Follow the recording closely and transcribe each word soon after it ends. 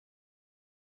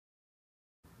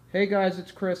Hey guys,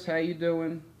 it's Chris. How you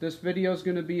doing? This video is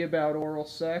going to be about oral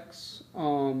sex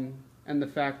and the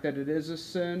fact that it is a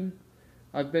sin.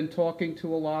 I've been talking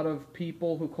to a lot of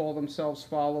people who call themselves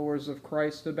followers of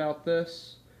Christ about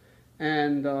this,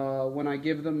 and when I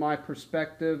give them my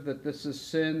perspective that this is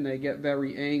sin, they get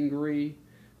very angry,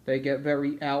 they get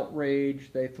very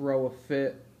outraged, they throw a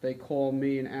fit, they call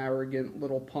me an arrogant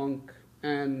little punk,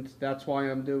 and that's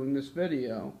why I'm doing this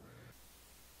video.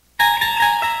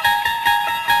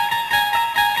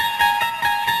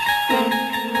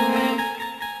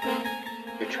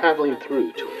 You're traveling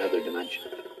through to another dimension,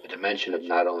 a dimension of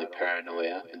not only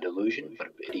paranoia and delusion, but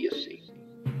of idiocy.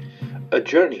 A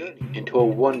journey into a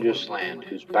wondrous land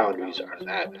whose boundaries are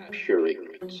that of pure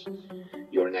ignorance.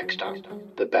 Your next stop,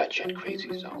 the batshit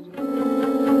crazy zone.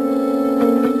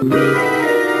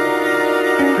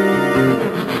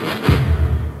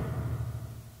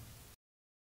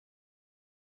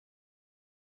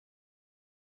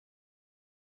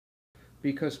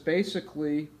 Because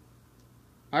basically,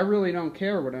 I really don't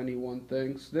care what anyone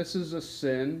thinks. This is a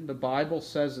sin. The Bible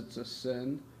says it's a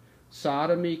sin.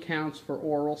 Sodomy counts for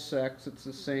oral sex. It's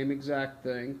the same exact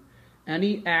thing.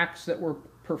 Any acts that were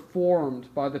performed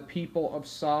by the people of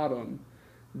Sodom,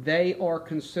 they are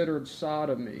considered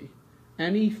sodomy.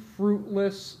 Any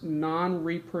fruitless,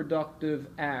 non-reproductive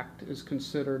act is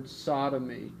considered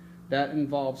sodomy. That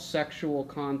involves sexual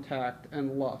contact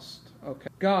and lust. Okay.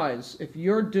 Guys, if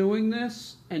you're doing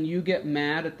this and you get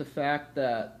mad at the fact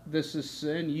that this is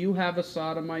sin, you have a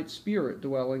sodomite spirit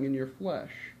dwelling in your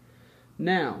flesh.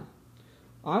 Now,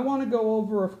 I want to go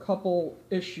over a couple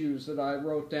issues that I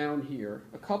wrote down here.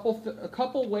 A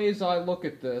couple ways I look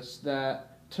at this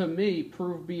that, to me,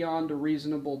 prove beyond a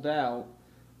reasonable doubt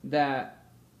that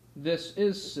this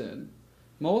is sin.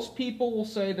 Most people will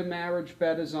say the marriage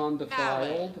bed is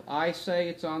undefiled. I say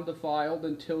it's undefiled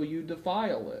until you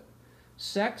defile it.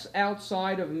 Sex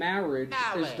outside of marriage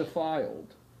is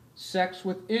defiled. Sex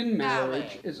within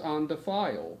marriage is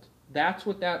undefiled. That's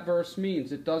what that verse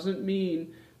means. It doesn't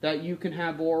mean that you can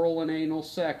have oral and anal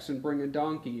sex and bring a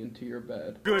donkey into your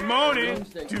bed. Good morning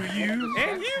to you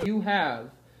and you. You have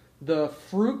the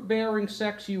fruit-bearing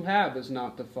sex you have is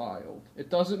not defiled. It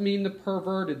doesn't mean the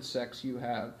perverted sex you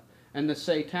have and the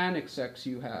satanic sex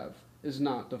you have is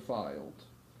not defiled.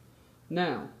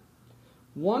 Now,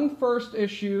 one first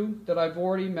issue that I've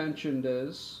already mentioned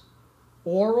is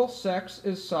oral sex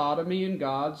is sodomy in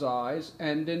God's eyes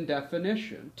and in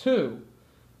definition. 2,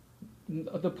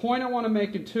 the point I want to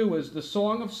make in 2 is the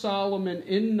Song of Solomon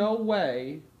in no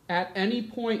way at any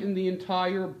point in the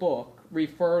entire book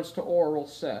refers to oral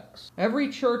sex. Every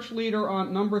church leader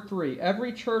on, number 3,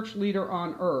 every church leader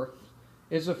on earth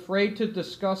is afraid to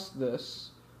discuss this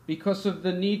because of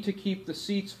the need to keep the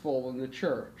seats full in the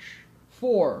church.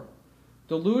 4,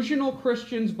 delusional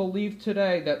Christians believe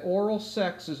today that oral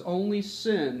sex is only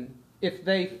sin if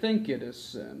they think it is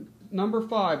sin. Number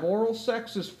 5, oral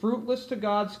sex is fruitless to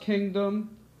God's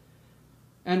kingdom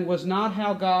and was not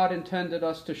how God intended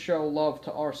us to show love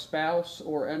to our spouse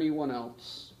or anyone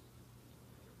else.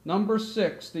 Number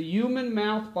 6, the human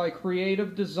mouth by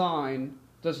creative design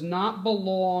does not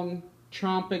belong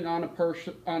chomping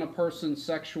on a person's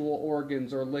sexual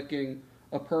organs or licking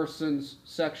a person's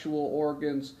sexual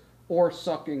organs or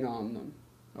sucking on them.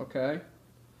 Okay?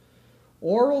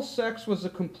 Oral sex was a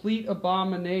complete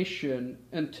abomination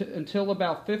until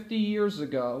about 50 years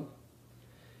ago.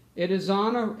 It is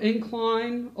on an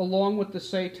incline along with the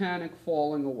satanic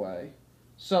falling away.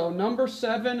 So number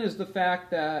 7 is the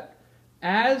fact that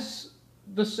as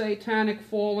the satanic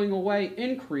falling away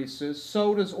increases,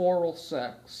 so does oral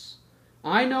sex.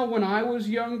 I know when I was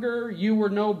younger, you were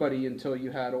nobody until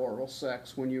you had oral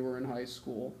sex when you were in high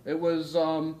school. It was,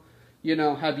 you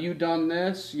know, have you done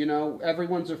this? You know,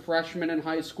 everyone's a freshman in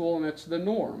high school and it's the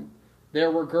norm. There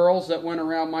were girls that went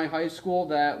around my high school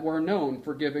that were known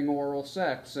for giving oral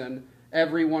sex and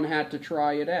everyone had to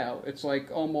try it out. It's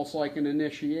like almost like an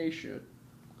initiation.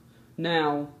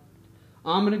 Now,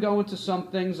 I'm going to go into some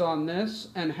things on this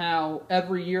and how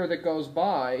every year that goes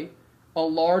by, a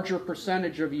larger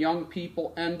percentage of young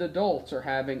people and adults are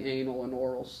having anal and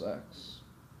oral sex.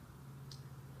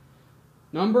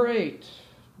 Number 8,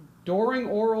 during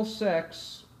oral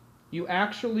sex, you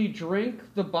actually drink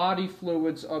the body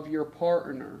fluids of your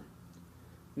partner.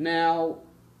 Now,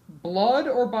 blood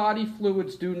or body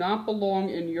fluids do not belong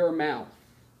in your mouth.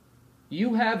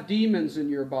 You have demons in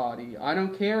your body. I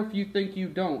don't care if you think you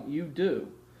don't, you do.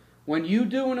 When you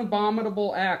do an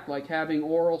abominable act like having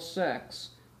oral sex,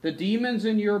 the demons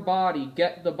in your body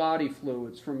get the body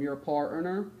fluids from your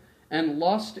partner, and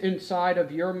lust inside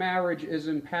of your marriage is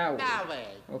empowered.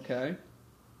 Okay?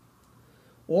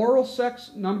 Oral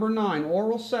sex, number 9,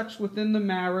 oral sex within the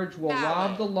marriage will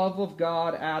rob the love of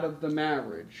God out of the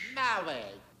marriage.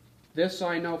 This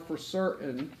I know for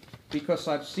certain because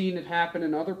I've seen it happen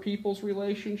in other people's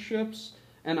relationships,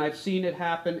 and I've seen it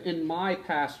happen in my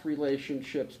past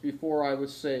relationships before I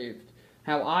was saved.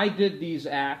 How I did these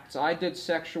acts, I did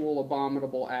sexual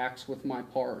abominable acts with my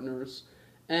partners,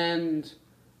 and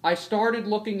I started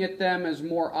looking at them as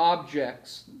more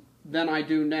objects than I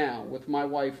do now, with my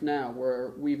wife now,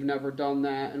 where we've never done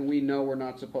that and we know we're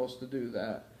not supposed to do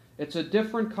that. It's a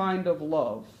different kind of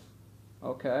love,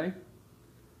 okay?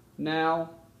 Now,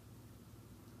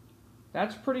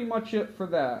 that's pretty much it for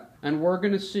that. And we're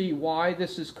going to see why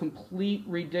this is complete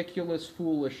ridiculous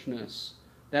foolishness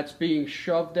that's being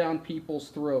shoved down people's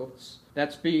throats.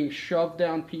 That's being shoved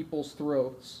down people's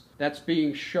throats. That's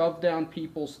being shoved down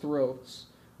people's throats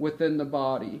within the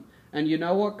body. And you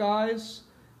know what, guys?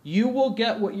 You will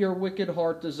get what your wicked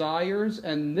heart desires,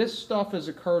 and this stuff is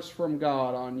a curse from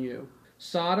God on you.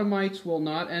 Sodomites will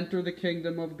not enter the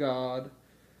kingdom of God,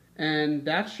 and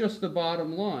that's just the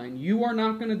bottom line. You are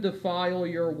not going to defile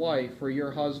your wife or your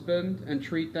husband and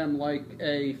treat them like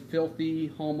a filthy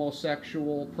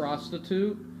homosexual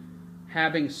prostitute,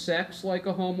 having sex like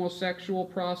a homosexual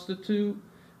prostitute,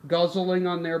 guzzling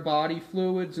on their body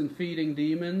fluids and feeding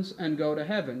demons, and go to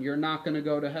heaven. You're not going to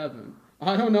go to heaven.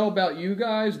 I don't know about you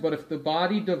guys, but if the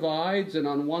body divides and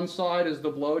on one side is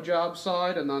the blowjob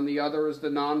side and on the other is the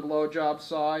non-blowjob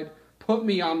side, put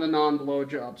me on the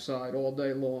non-blowjob side all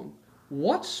day long.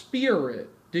 What spirit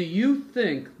do you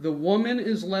think the woman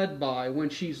is led by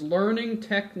when she's learning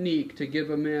technique to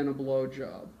give a man a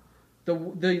blowjob?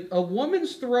 A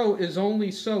woman's throat is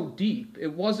only so deep.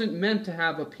 It wasn't meant to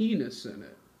have a penis in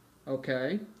it.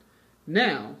 Okay?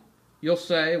 Now, you'll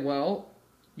say, well,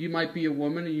 you might be a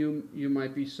woman and you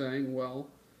might be saying, well,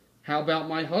 how about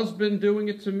my husband doing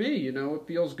it to me? You know, it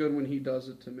feels good when he does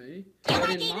it to me. But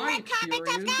in my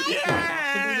experience, it's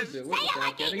impossible to do it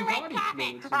without getting body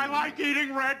fluids. I like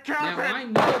eating red carpet. Now, I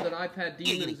know that I've had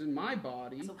demons in my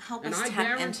body, So help and us I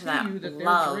tap into that guarantee you that they're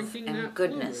love drinking and that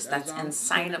goodness fluid that's as I'm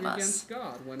inside sinning of us against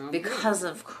God when I'm because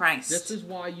doing it. of Christ. This is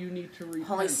why you need to repent.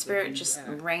 Holy of Spirit, these just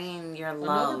acts. rain your Another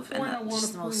love point I and wanna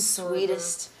just the prove most further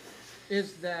sweetest,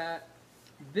 is that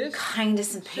this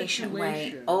kindest and patient way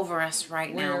situation over us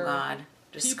right now, where God.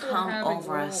 Just people come having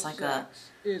over oral us like sex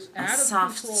is a out of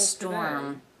soft control storm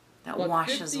today. that But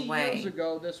washes 50 years away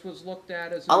ago, this was looked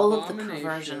at as an all of the abomination.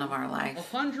 perversion of our life.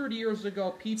 100 years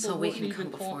ago, people So we wouldn't can come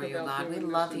even before talk you, about God. We doing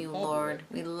this love in you, public. Lord.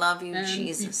 We love you, And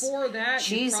Jesus. before that,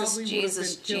 you Jesus, probably would have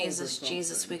Jesus, been killed or Jesus,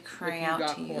 Jesus, something we cry if you out got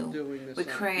to caught you. doing this We on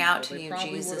cry people. out to They you, probably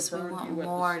would Jesus. have We burned want you at the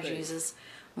more, stake. Jesus.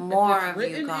 If More it's of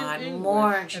written you, in God. English,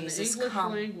 More, and Jesus. the English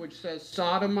Come. language says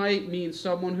sodomite means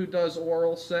someone who does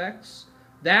oral sex,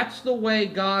 that's the way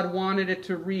God wanted it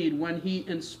to read when he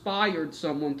inspired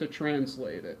someone to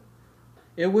translate it.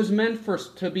 It was meant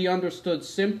to be understood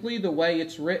simply the way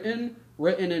it's written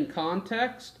in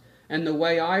context, and the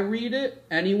way I read it,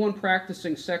 anyone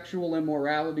practicing sexual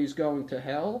immorality is going to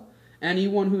hell.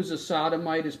 Anyone who's a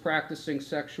sodomite is practicing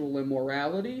sexual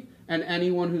immorality, and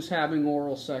anyone who's having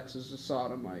oral sex is a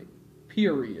sodomite.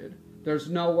 Period. There's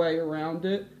no way around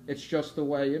it. It's just the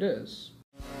way it is.